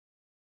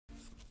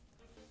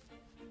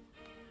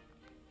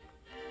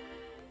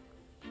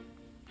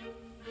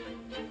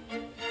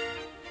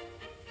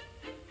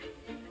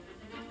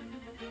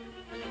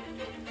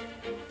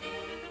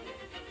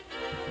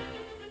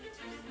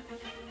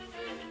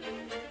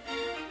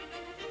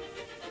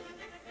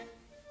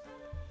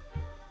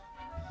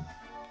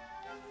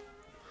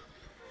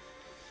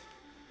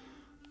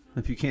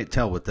If you can't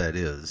tell what that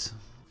is,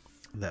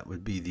 that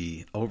would be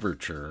the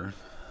overture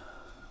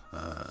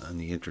and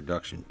the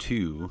introduction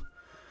to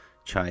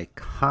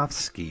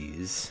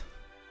Tchaikovsky's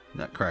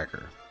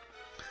Nutcracker,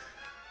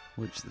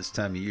 which this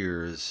time of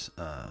year is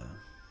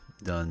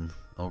done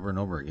over and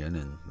over again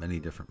in many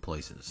different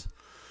places.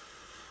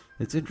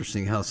 It's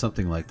interesting how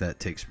something like that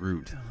takes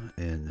root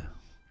and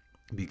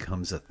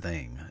becomes a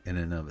thing in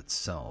and of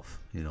itself.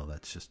 You know,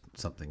 that's just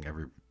something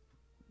every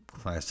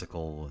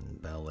classical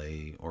and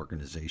ballet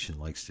organization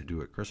likes to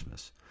do at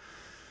Christmas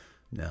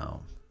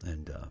now.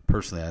 And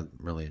personally, I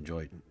really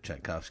enjoy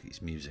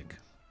Tchaikovsky's music.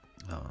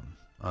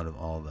 Out of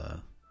all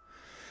the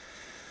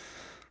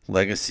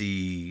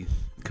legacy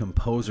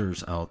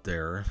composers out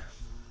there,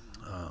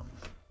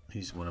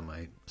 he's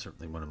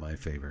certainly one of my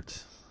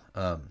favorites.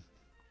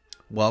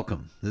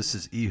 Welcome. This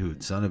is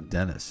Ehud, son of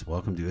Dennis.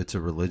 Welcome to It's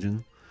a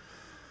Religion.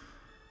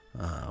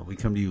 We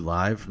come to you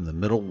live from the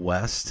Middle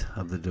West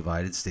of the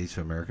divided states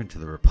of America to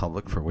the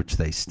republic for which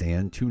they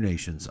stand, two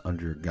nations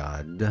under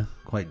God,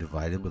 quite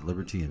divided with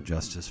liberty and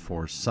justice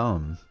for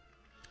some.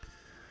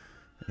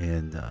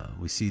 And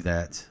we see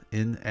that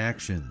in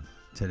action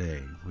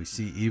today. We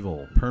see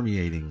evil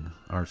permeating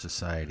our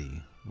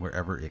society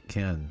wherever it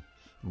can,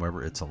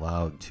 wherever it's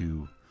allowed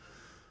to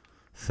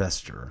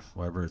fester,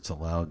 wherever it's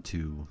allowed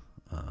to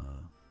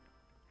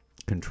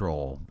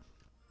control.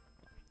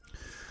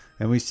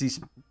 And we see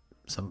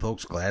some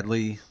folks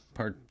gladly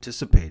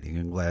participating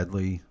and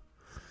gladly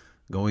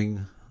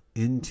going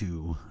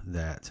into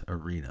that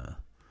arena,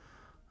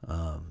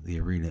 the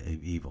arena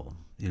of evil.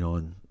 You know,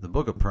 in the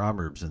book of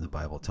Proverbs in the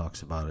Bible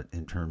talks about it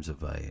in terms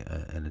of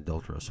an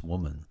adulterous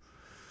woman.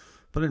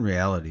 But in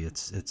reality,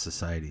 it's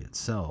society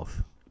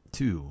itself,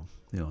 too.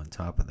 You know, on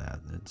top of that,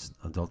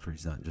 adultery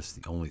is not just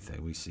the only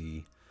thing. We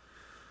see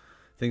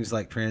things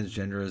like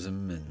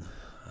transgenderism and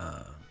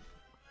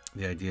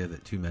the idea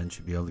that two men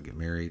should be able to get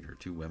married or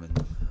two women,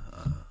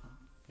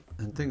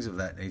 and things of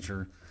that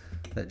nature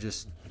that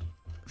just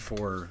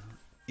for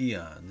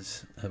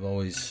eons have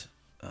always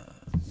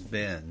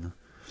been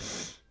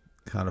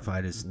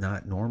codified as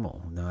not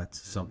normal, not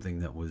something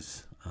that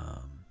was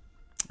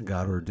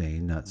God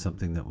ordained, not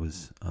something that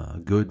was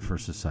good for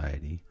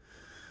society.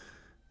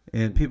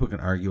 And people can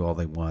argue all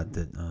they want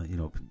that,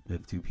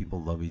 if two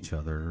people love each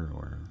other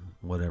or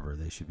whatever,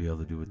 they should be able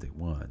to do what they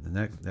want. And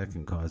that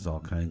can cause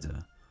all kinds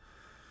of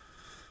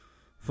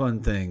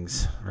fun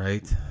things,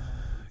 right?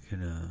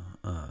 Can a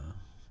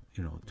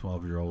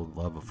 12-year-old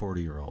love a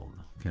 40-year-old?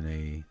 Can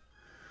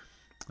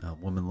a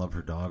woman love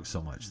her dog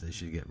so much they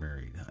should get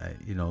married?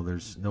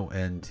 There's no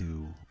end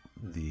to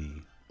the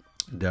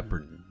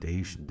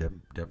deprivation that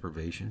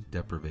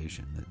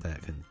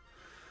can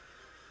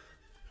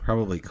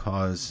probably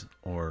cause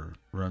or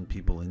run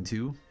people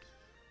into,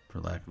 for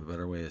lack of a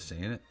better way of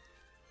saying it.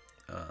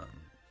 I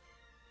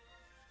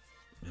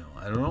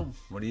don't know.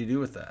 What do you do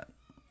with that?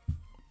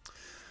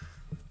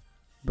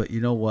 But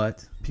you know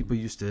what? People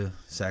used to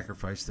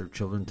sacrifice their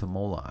children to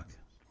Moloch.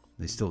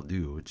 They still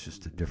do. It's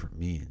just a different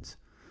means.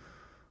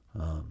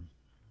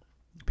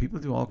 People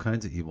do all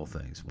kinds of evil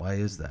things. Why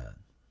is that?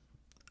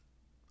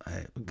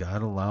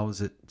 God allows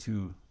it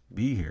to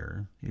be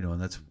here,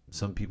 and that's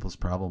some people's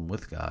problem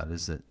with God,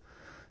 is that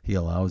he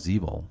allows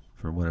evil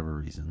for whatever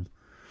reason.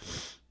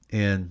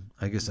 And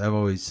I guess I've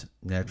always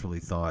naturally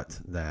thought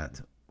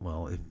that,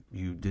 well, if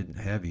you didn't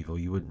have evil,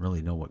 you wouldn't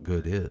really know what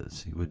good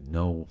is. You would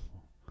know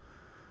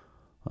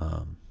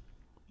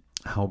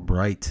how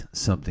bright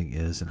something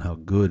is and how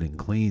good and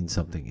clean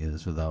something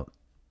is without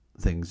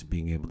things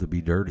being able to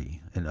be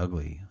dirty and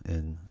ugly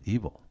and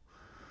evil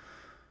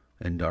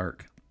and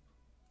dark.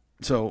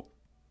 So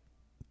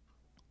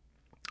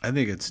I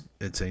think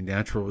it's a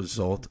natural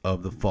result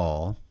of the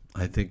fall.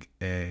 I think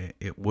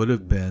it would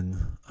have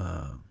been,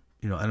 I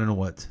don't know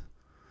what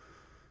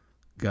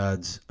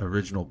God's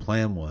original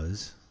plan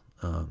was.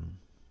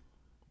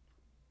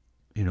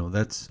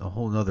 That's a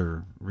whole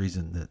other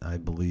reason that I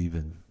believe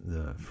in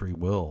the free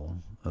will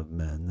of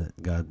men,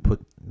 that God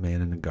put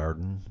man in a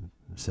garden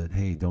and said,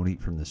 hey, don't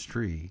eat from this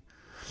tree.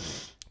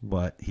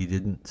 But he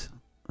didn't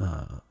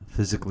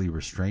physically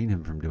restrain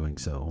him from doing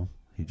so.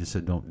 He just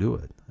said, don't do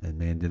it. And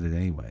man did it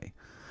anyway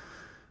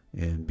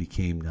and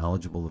became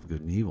knowledgeable of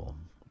good and evil.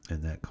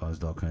 And that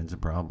caused all kinds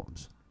of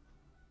problems.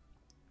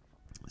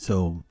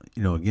 So,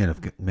 again,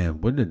 if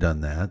man wouldn't have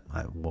done that,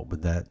 what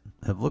would that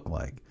have looked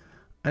like?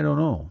 I don't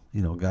know.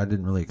 God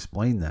didn't really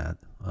explain that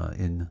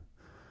in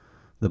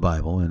the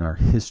Bible, in our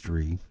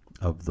history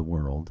of the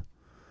world.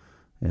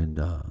 And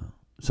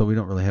so we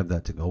don't really have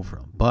that to go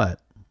from.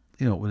 But,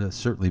 it would have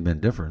certainly been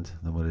different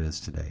than what it is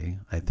today.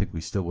 I think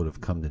we still would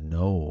have come to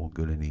know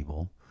good and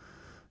evil.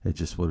 It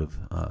just would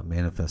have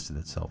manifested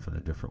itself in a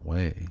different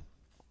way.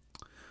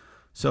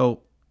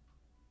 So,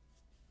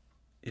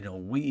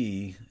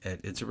 we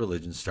at It's a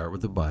Religion start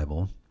with the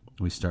Bible.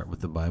 We start with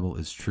the Bible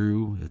is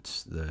true.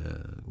 It's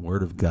the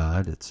Word of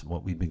God. It's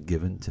what we've been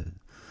given to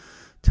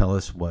tell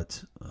us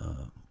what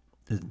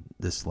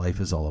this life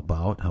is all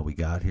about, how we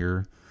got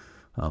here,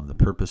 the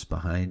purpose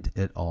behind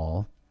it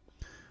all,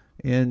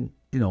 and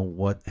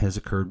what has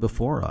occurred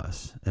before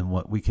us and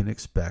what we can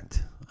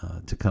expect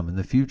to come in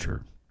the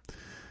future.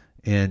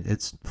 And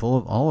it's full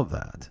of all of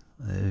that.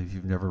 If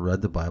you've never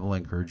read the Bible, I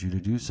encourage you to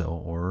do so,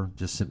 or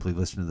just simply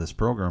listen to this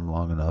program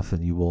long enough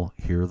and you will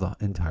hear the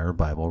entire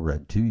Bible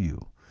read to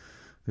you,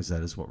 because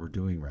that is what we're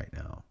doing right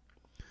now.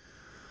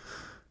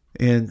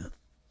 And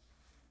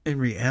in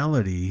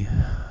reality,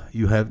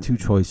 you have two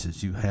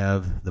choices. You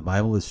have the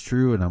Bible is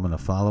true, and I'm going to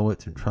follow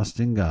it and trust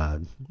in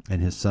God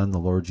and his Son, the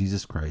Lord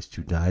Jesus Christ,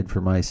 who died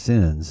for my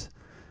sins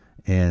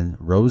and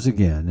rose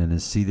again and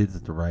is seated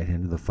at the right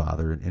hand of the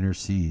Father and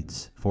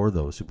intercedes for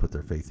those who put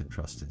their faith and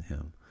trust in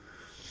him.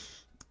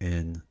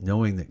 And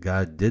knowing that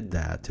God did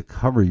that to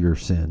cover your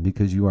sin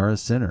because you are a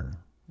sinner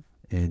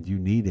and you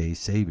need a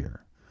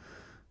Savior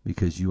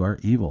because you are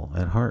evil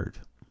at heart.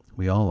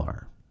 We all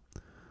are.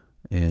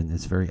 And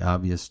it's very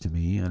obvious to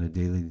me on a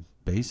daily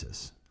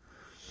basis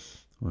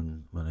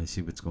when I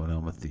see what's going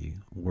on with the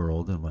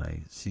world and when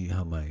I see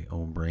how my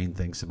own brain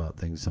thinks about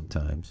things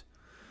sometimes.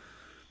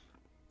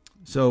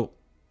 So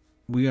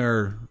we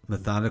are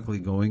methodically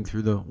going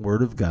through the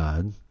Word of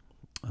God,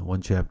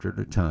 one chapter at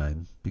a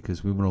time,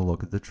 because we want to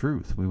look at the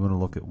truth. We want to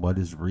look at what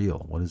is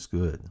real, what is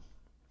good.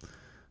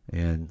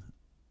 And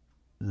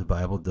the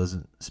Bible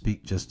doesn't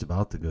speak just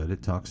about the good.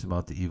 It talks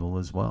about the evil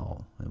as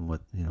well. And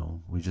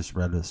we just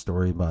read a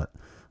story about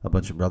a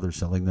bunch of brothers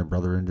selling their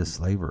brother into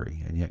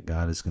slavery, and yet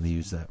God is going to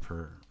use that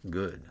for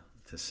good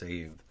to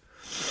save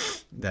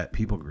that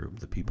people group,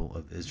 the people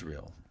of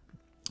Israel,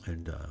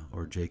 and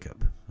or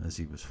Jacob, as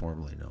he was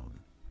formerly known.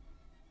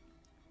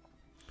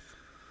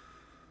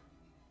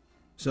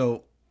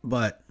 So,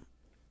 but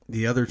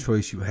the other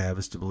choice you have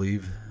is to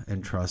believe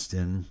and trust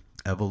in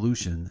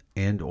evolution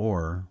and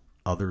or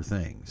other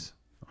things.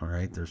 All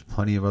right, there's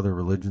plenty of other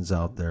religions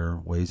out there,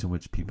 ways in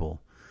which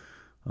people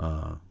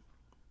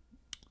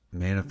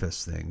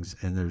manifest things,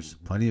 and there's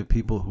plenty of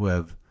people who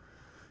have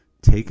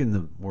taken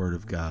the Word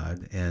of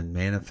God and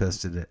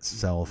manifested it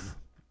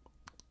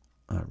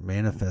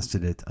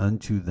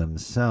unto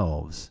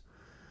themselves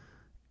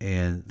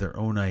and their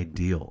own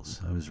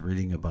ideals. I was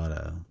reading about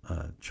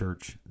a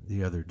church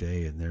the other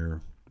day and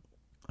their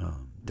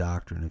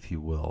doctrine, if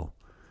you will,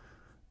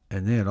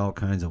 and they had all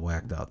kinds of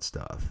whacked out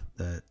stuff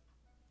that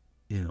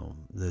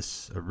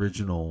this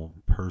original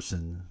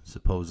person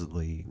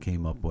supposedly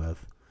came up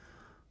with,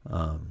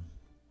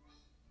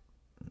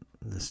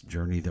 this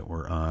journey that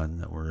we're on,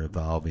 that we're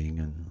evolving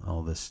and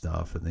all this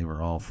stuff. And they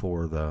were all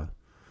for the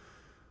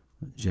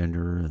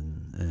gender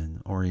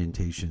and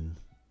orientation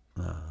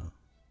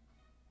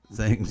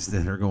things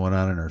that are going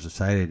on in our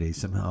society today,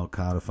 somehow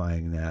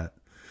codifying that,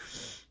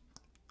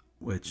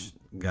 which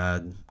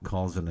God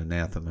calls an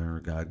anathema, or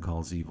God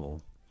calls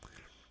evil.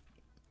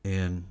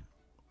 And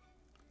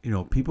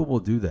people will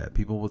do that.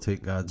 People will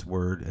take God's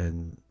word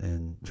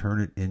and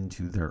turn it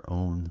into their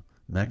own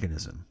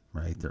mechanism,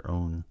 right? Their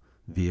own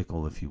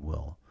vehicle, if you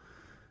will.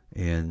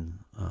 And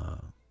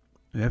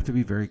we have to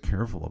be very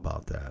careful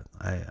about that.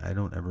 I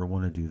don't ever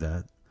want to do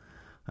that.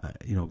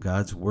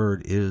 God's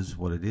word is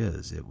what it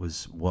is. It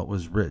was what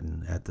was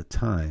written at the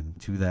time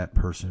to that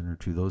person or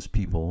to those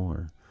people,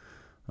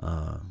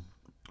 or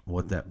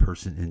what that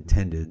person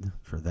intended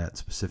for that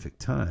specific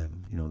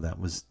time. That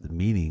was the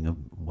meaning of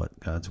what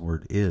God's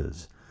word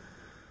is.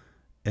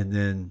 And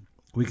then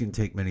we can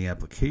take many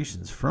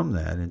applications from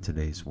that in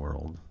today's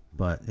world,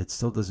 but it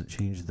still doesn't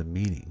change the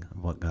meaning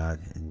of what God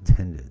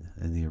intended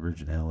and the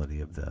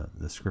originality of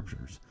the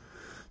scriptures.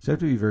 So we have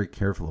to be very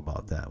careful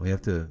about that. We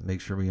have to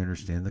make sure we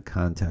understand the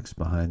context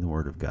behind the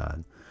Word of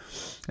God.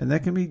 And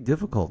that can be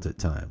difficult at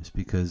times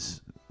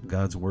because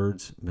God's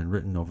Word's been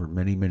written over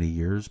many, many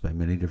years by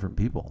many different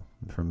people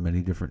from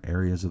many different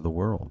areas of the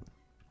world.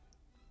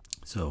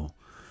 So,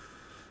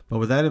 but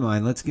with that in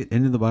mind, let's get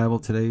into the Bible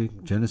today.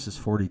 Genesis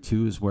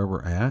 42 is where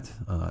we're at.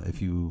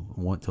 If you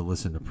want to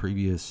listen to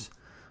previous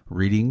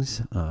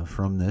readings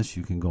from this,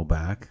 you can go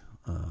back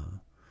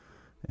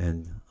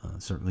and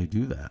certainly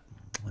do that.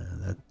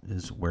 That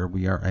is where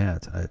we are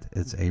at.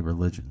 It's a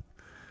religion,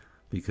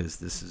 because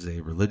this is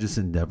a religious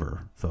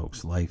endeavor,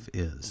 folks. Life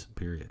is,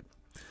 period.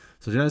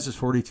 So Genesis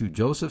 42,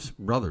 Joseph's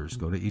brothers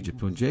go to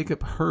Egypt. When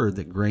Jacob heard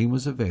that grain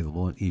was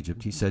available in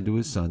Egypt, he said to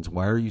his sons,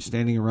 "Why are you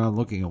standing around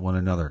looking at one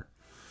another?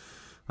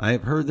 I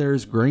have heard there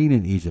is grain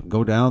in Egypt.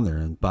 Go down there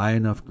and buy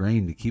enough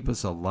grain to keep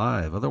us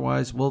alive.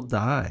 Otherwise, we'll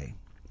die."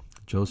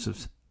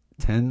 Joseph's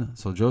 10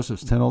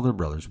 older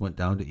brothers went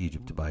down to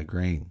Egypt to buy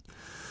grain.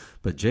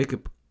 But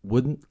Jacob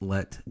wouldn't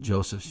let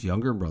Joseph's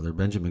younger brother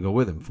Benjamin go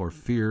with him, for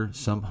fear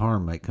some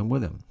harm might come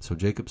with him. So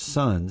Jacob's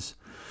sons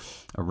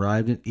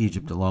arrived in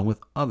Egypt along with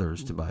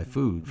others to buy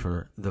food,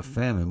 for the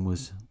famine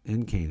was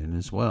in Canaan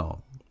as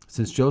well.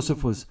 Since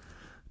Joseph was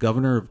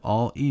governor of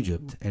all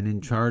Egypt and in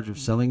charge of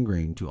selling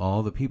grain to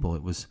all the people,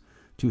 it was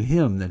to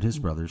him that his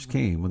brothers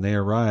came. When they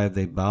arrived,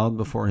 they bowed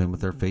before him with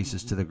their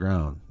faces to the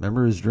ground.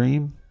 Remember his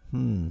dream?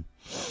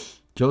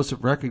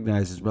 Joseph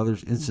recognized his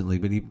brothers instantly,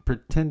 but he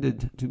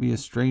pretended to be a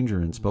stranger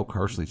and spoke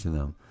harshly to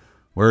them.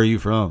 "Where are you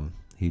from?"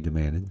 he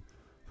demanded.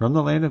 "From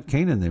the land of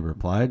Canaan," they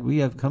replied. "We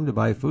have come to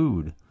buy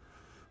food."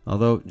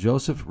 Although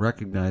Joseph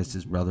recognized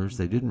his brothers,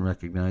 they didn't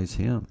recognize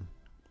him.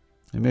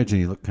 I imagine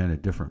he looked kind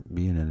of different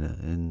being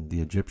in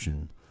the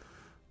Egyptian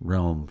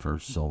realm for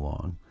so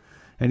long.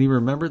 And he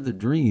remembered the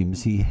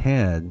dreams he'd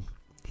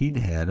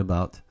had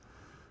about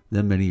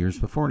them many years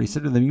before. And he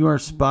said to them, "You are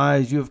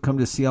spies. You have come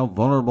to see how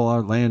vulnerable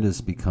our land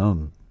has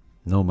become."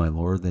 "No, my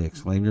lord," they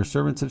exclaimed. "Your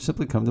servants have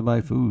simply come to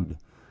buy food."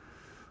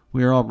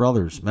 "We are all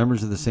brothers,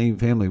 members of the same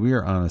family. We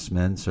are honest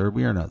men, sir.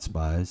 We are not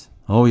spies."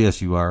 "Oh,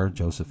 yes, you are,"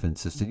 Joseph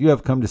insisted. "You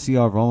have come to see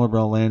how vulnerable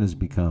our land has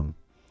become."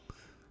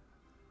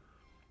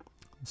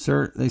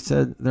 "Sir," they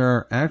said, "there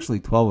are actually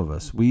 12 of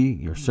us. We,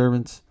 your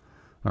servants,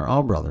 are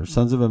all brothers,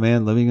 sons of a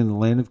man living in the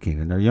land of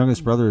Canaan. Our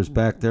youngest brother is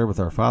back there with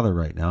our father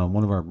right now, and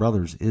one of our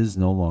brothers is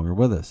no longer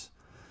with us."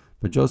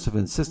 But Joseph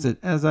insisted,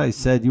 "As I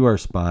said, you are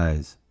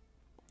spies.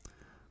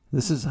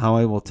 This is how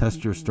I will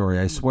test your story.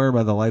 I swear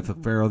by the life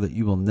of Pharaoh that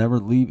you will never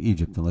leave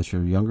Egypt unless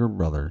your younger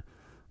brother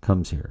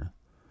comes here.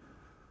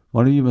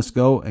 One of you must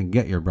go and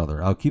get your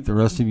brother. I'll keep the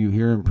rest of you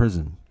here in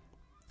prison.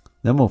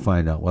 Then we'll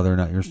find out whether or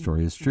not your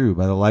story is true.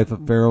 By the life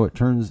of Pharaoh,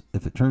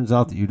 if it turns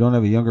out that you don't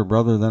have a younger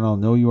brother, then I'll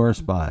know you are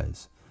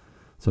spies."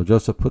 So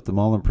Joseph put them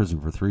all in prison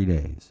for 3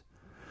 days.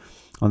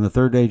 On the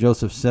 3rd day,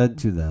 Joseph said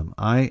to them,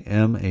 "I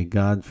am a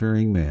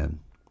God-fearing man.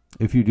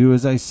 If you do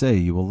as I say,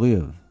 you will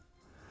live.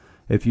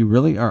 If you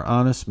really are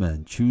honest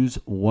men, choose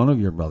one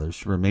of your brothers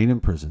to remain in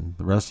prison.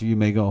 The rest of you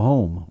may go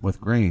home with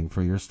grain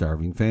for your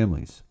starving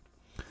families.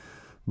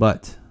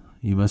 But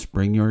you must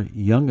bring your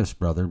youngest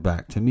brother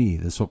back to me.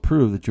 This will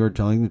prove that you are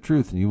telling the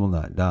truth and you will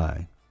not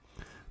die."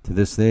 To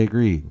this they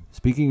agreed.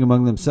 Speaking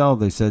among themselves,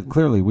 they said,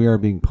 "Clearly we are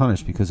being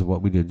punished because of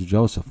what we did to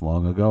Joseph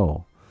long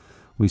ago.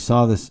 We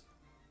saw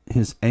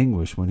his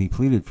anguish when he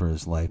pleaded for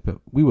his life, but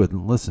we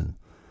wouldn't listen.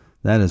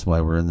 That is why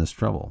we're in this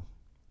trouble."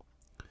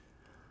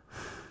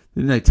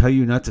 "Didn't I tell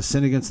you not to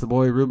sin against the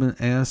boy?" Reuben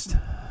asked.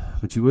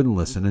 "But you wouldn't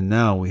listen, and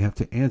now we have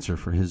to answer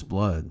for his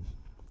blood."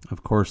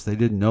 Of course, they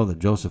didn't know that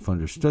Joseph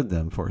understood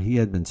them, for he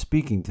had been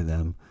speaking to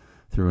them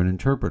through an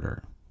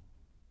interpreter.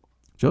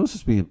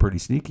 Joseph's being pretty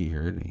sneaky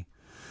here, isn't he?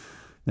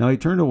 Now he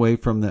turned away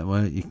from them.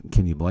 Well,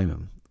 can you blame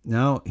him?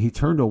 Now he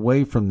turned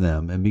away from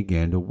them and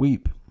began to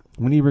weep.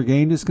 When he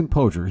regained his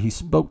composure, he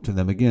spoke to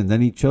them again.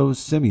 Then he chose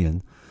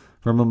Simeon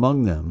from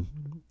among them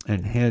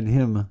and had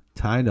him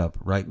tied up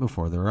right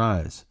before their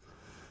eyes.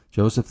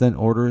 Joseph then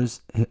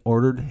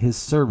ordered his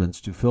servants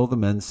to fill the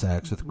men's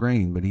sacks with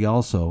grain, but he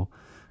also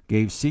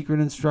gave secret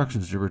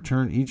instructions to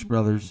return each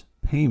brother's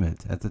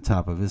payment at the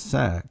top of his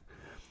sack.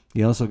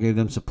 He also gave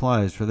them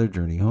supplies for their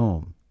journey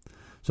home.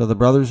 So the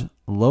brothers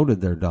loaded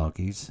their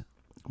donkeys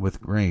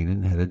with grain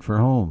and headed for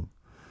home.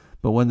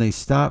 But when they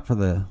stopped for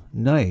the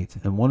night,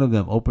 and one of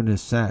them opened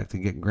his sack to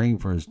get grain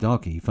for his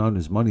donkey, he found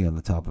his money on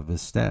the top of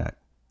his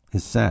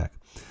sack.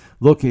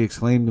 "Look," he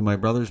exclaimed to my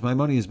brothers, "my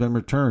money has been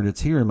returned.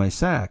 It's here in my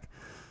sack."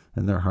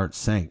 And their hearts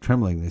sank.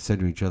 Trembling, they said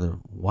to each other,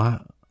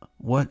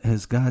 What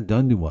has God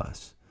done to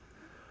us?"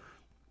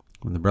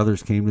 When the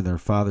brothers came to their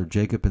father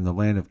Jacob in the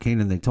land of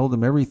Canaan, they told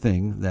him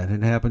everything that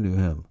had happened to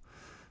him.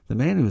 "The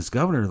man who is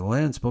governor of the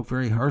land spoke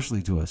very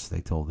harshly to us,"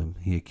 they told him.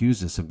 "He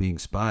accused us of being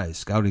spies,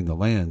 scouting the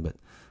land, but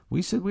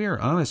we said we are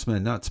honest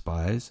men, not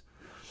spies.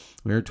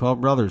 We are 12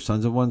 brothers,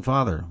 sons of one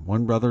father.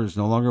 One brother is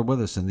no longer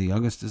with us, and the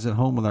youngest is at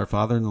home with our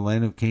father in the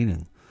land of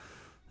Canaan."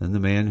 Then the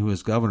man who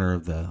is governor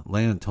of the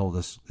land told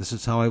us, "This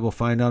is how I will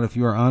find out if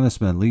you are honest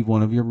men. Leave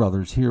one of your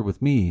brothers here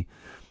with me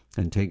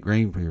and take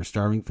grain for your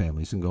starving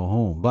families and go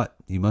home. But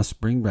you must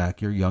bring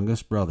back your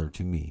youngest brother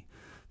to me.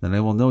 Then I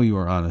will know you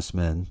are honest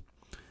men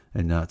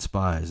and not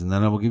spies, and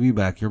then I will give you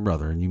back your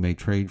brother, and you may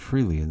trade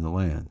freely in the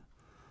land."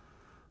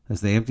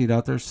 As they emptied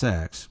out their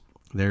sacks,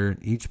 there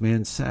in each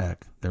man's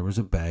sack there was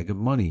a bag of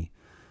money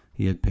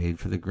he had paid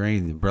for the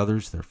grain. The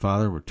brothers, their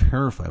father, were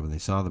terrified when they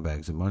saw the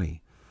bags of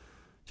money.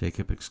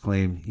 Jacob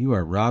exclaimed, "You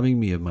are robbing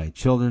me of my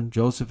children.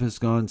 Joseph is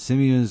gone,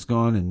 Simeon is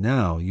gone, and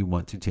now you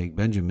want to take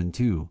Benjamin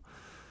too.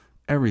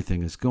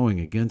 Everything is going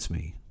against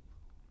me."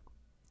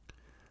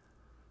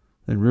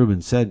 Then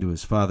Reuben said to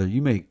his father,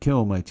 "You may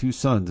kill my 2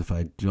 sons if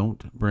I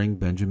don't bring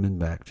Benjamin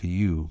back to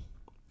you.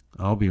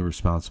 I'll be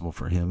responsible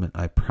for him, and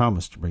I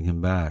promise to bring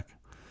him back."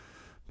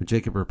 But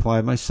Jacob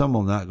replied, "My son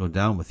will not go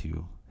down with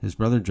you. His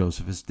brother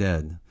Joseph is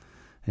dead,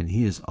 and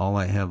he is all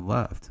I have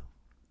left.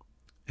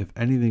 If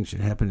anything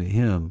should happen to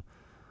him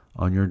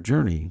on your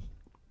journey,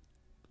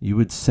 you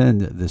would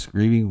send this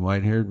grieving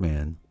white-haired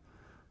man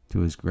to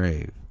his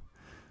grave."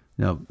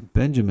 Now,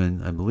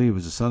 Benjamin, I believe,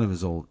 was the son of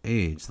his old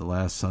age, the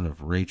last son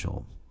of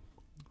Rachel,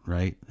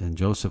 right? And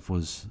Joseph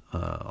was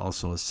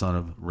also a son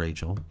of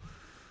Rachel,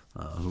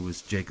 who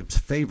was Jacob's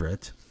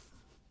favorite.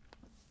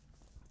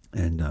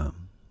 And a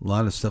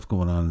lot of stuff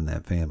going on in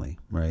that family,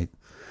 right?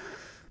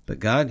 But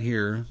God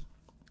here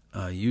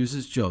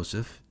uses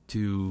Joseph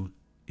to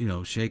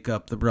shake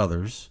up the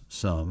brothers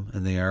some,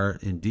 and they are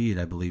indeed,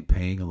 I believe,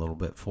 paying a little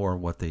bit for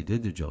what they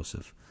did to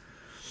Joseph.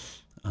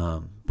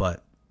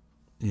 But,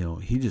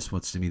 he just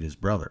wants to meet his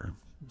brother,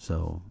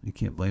 so you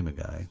can't blame a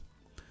guy.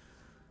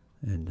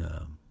 And,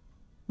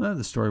 well,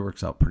 the story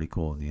works out pretty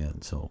cool in the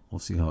end. So we'll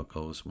see how it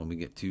goes when we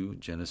get to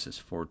Genesis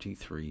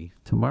 43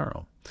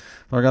 tomorrow.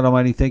 Lord God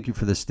Almighty, thank you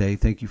for this day.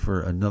 Thank you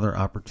for another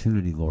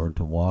opportunity, Lord,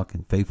 to walk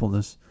in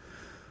faithfulness.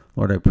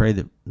 Lord, I pray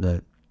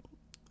that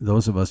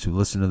those of us who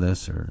listen to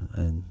this,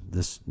 and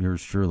this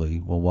yours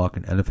truly, will walk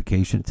in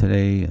edification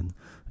today and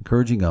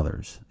encouraging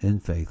others in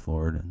faith,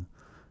 Lord, and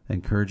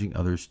encouraging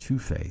others to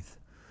faith,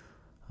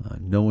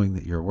 knowing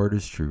that your word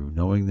is true,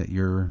 knowing that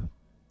you're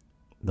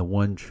the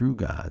one true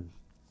God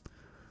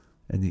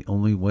and the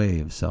only way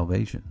of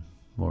salvation,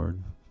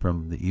 Lord,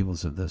 from the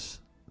evils of this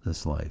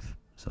life.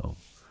 So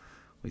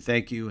we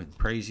thank you and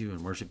praise you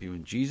and worship you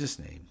in Jesus'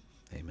 name.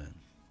 Amen.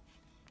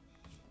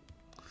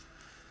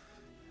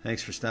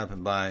 Thanks for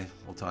stopping by.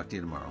 We'll talk to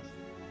you tomorrow.